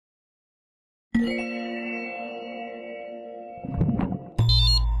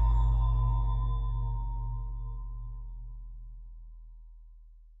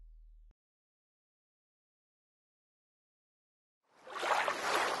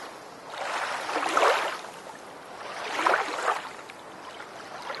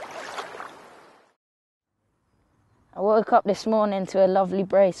Woke up this morning to a lovely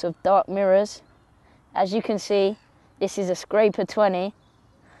brace of dark mirrors. As you can see, this is a scraper 20.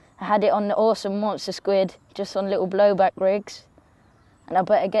 I had it on the awesome monster squid, just on little blowback rigs. And I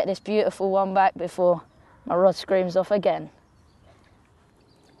better get this beautiful one back before my rod screams off again.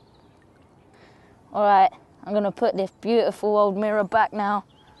 Alright, I'm going to put this beautiful old mirror back now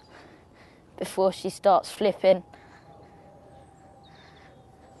before she starts flipping.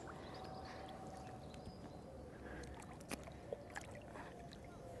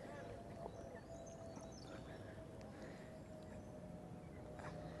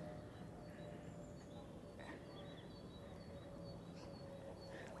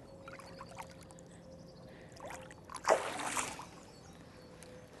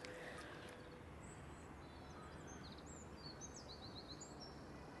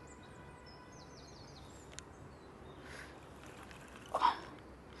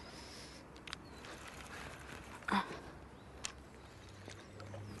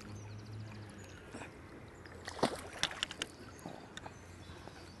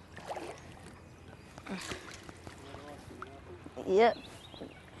 Yep.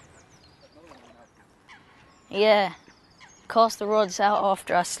 Yeah, cast the rods out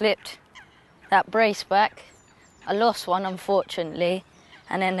after I slipped that brace back. I lost one, unfortunately,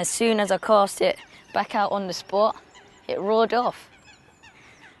 and then as soon as I cast it back out on the spot, it roared off.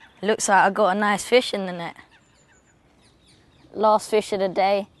 Looks like I got a nice fish in the net. Last fish of the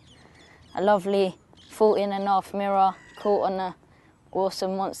day, a lovely 14.5 mirror caught on a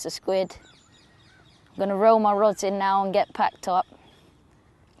awesome monster squid. I'm going to roll my rods in now and get packed up.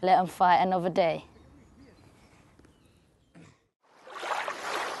 Let them fight another day.